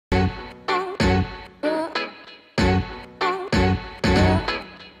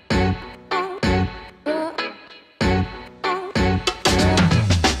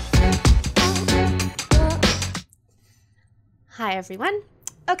everyone.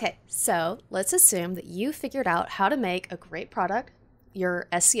 Okay, so let's assume that you figured out how to make a great product, your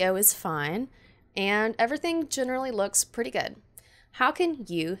SEO is fine, and everything generally looks pretty good. How can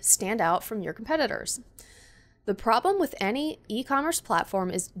you stand out from your competitors? The problem with any e-commerce platform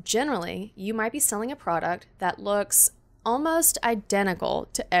is generally you might be selling a product that looks almost identical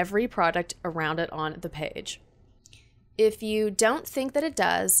to every product around it on the page. If you don't think that it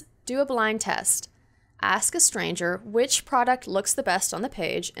does, do a blind test. Ask a stranger which product looks the best on the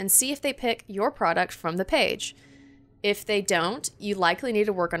page and see if they pick your product from the page. If they don't, you likely need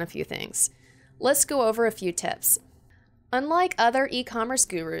to work on a few things. Let's go over a few tips. Unlike other e-commerce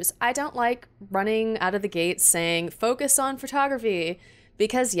gurus, I don't like running out of the gate saying focus on photography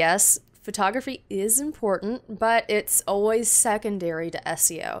because yes, photography is important, but it's always secondary to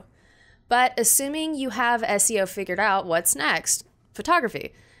SEO. But assuming you have SEO figured out, what's next?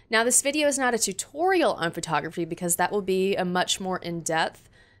 Photography. Now, this video is not a tutorial on photography because that will be a much more in-depth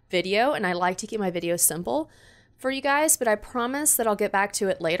video, and I like to keep my videos simple for you guys, but I promise that I'll get back to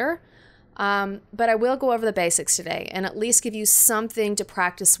it later. But I will go over the basics today and at least give you something to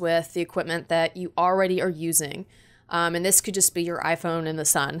practice with the equipment that you already are using. And this could just be your iPhone in the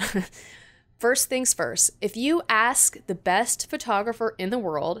sun. First things first, if you ask the best photographer in the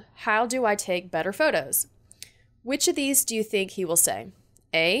world, how do I take better photos? Which of these do you think he will say?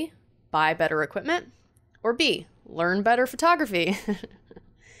 A, buy better equipment, or B, learn better photography?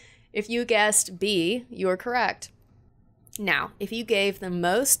 If you guessed B, you are correct. Now, if you gave the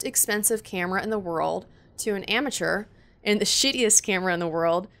most expensive camera in the world to an amateur and the shittiest camera in the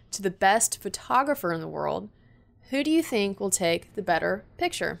world to the best photographer in the world, who do you think will take the better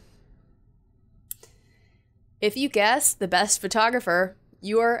picture? If you guessed the best photographer,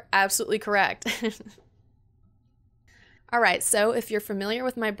 you are absolutely correct. All right, so if you're familiar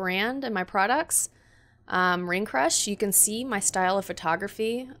with my brand and my products, Ring Crush, you can see my style of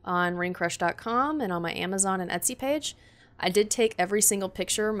photography on ringcrush.com and on my Amazon and Etsy page. I did take every single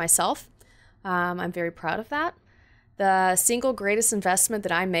picture myself. I'm very proud of that. The single greatest investment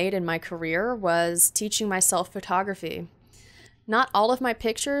that I made in my career was teaching myself photography. Not all of my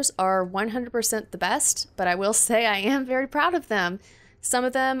pictures are 100% the best, but I will say I am very proud of them. Some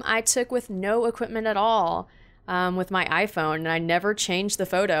of them I took with no equipment at all. With my iPhone, and I never changed the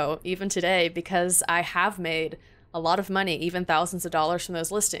photo even today because I have made a lot of money, even thousands of dollars from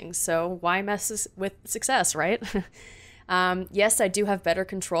those listings. So why mess with success, right? Yes, I do have better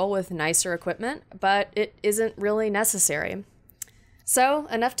control with nicer equipment, but it isn't really necessary. So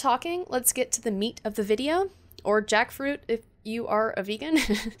enough talking, let's get to the meat of the video, or jackfruit if you are a vegan.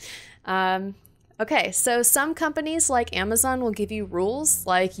 Okay, so some companies like Amazon will give you rules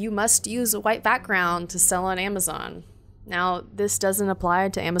like you must use a white background to sell on Amazon. Now, this doesn't apply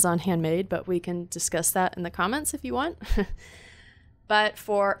to Amazon Handmade, but we can discuss that in the comments if you want. But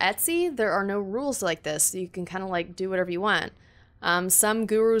for Etsy, there are no rules like this. You can kind of like do whatever you want. Some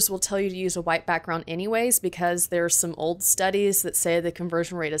gurus will tell you to use a white background anyways because there's some old studies that say the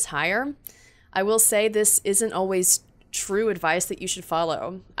conversion rate is higher. I will say this isn't always true advice that you should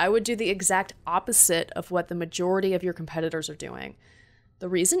follow. I would do the exact opposite of what the majority of your competitors are doing. The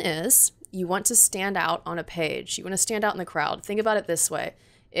reason is you want to stand out on a page. You want to stand out in the crowd. Think about it this way.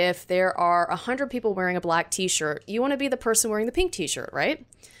 If there are 100 people wearing a black t-shirt, you want to be the person wearing the pink t-shirt, right?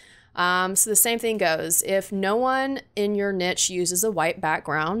 So the same thing goes. If no one in your niche uses a white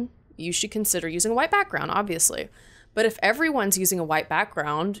background, you should consider using a white background, obviously. But if everyone's using a white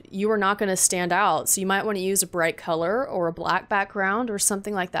background, you are not going to stand out. So you might want to use a bright color or a black background or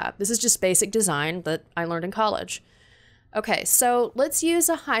something like that. This is just basic design that I learned in college. Okay, so let's use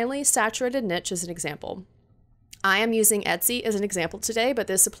a highly saturated niche as an example. I am using Etsy as an example today, but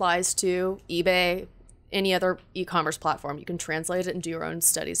this applies to eBay, any other e-commerce platform. You can translate it and do your own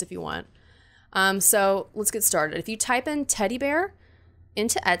studies if you want. So let's get started. If you type in teddy bear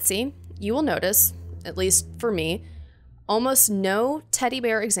into Etsy, you will notice, at least for me, almost no teddy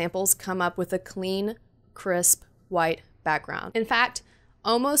bear examples come up with a clean, crisp, white background. In fact,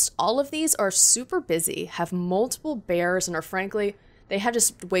 almost all of these are super busy, have multiple bears, and are frankly, they have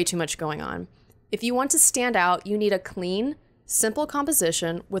just way too much going on. If you want to stand out, you need a clean, simple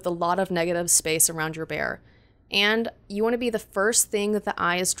composition with a lot of negative space around your bear. And you want to be the first thing that the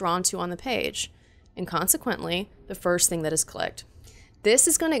eye is drawn to on the page, and consequently, the first thing that is clicked. This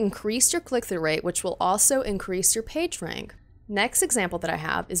is going to increase your click-through rate, which will also increase your page rank. Next example that I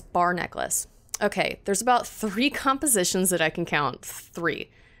have is bar necklace. Okay, there's about 3 compositions that I can count, 3,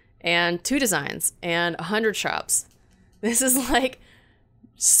 and 2 designs, and 100 shops. This is like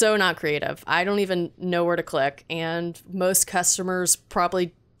so not creative. I don't even know where to click, and most customers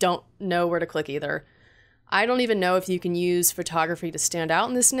probably don't know where to click either. I don't even know if you can use photography to stand out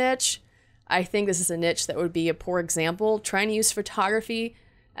in this niche. I think this is a niche that would be a poor example, trying to use photography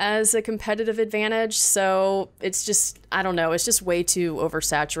as a competitive advantage. So it's just, I don't know, it's just way too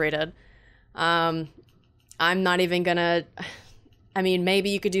oversaturated. I'm not even gonna, I mean, maybe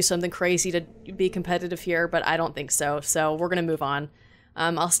you could do something crazy to be competitive here, but I don't think so. So we're gonna move on.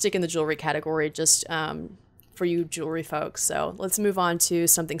 I'll stick in the jewelry category just for you jewelry folks. So let's move on to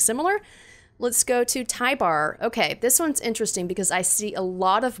something similar. Let's go to tie bar. Okay, this one's interesting because I see a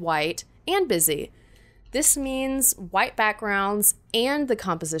lot of white and busy. This means white backgrounds and the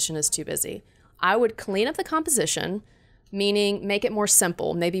composition is too busy. I would clean up the composition, meaning make it more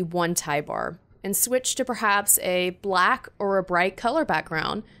simple, maybe one tie bar, and switch to perhaps a black or a bright color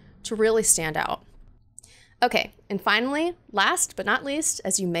background to really stand out. Okay, and finally, last but not least,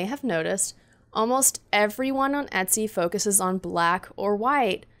 as you may have noticed, almost everyone on Etsy focuses on black or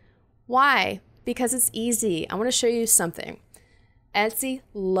white. Why? Because it's easy. I want to show you something. Etsy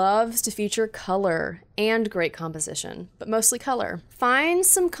loves to feature color and great composition, but mostly color. Find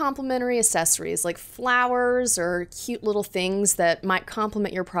some complementary accessories like flowers or cute little things that might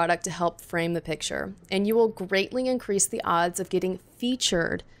complement your product to help frame the picture, and you will greatly increase the odds of getting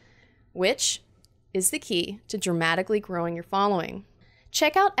featured, which is the key to dramatically growing your following.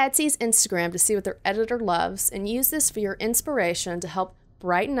 Check out Etsy's Instagram to see what their editor loves and use this for your inspiration to help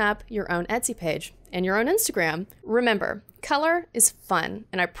brighten up your own Etsy page and your own Instagram. Remember, color is fun,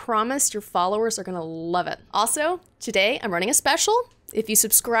 and I promise your followers are gonna love it. Also, today I'm running a special. If you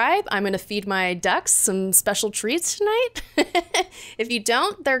subscribe, I'm gonna feed my ducks some special treats tonight. If you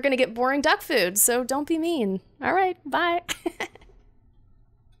don't, they're gonna get boring duck food, so don't be mean. All right, bye.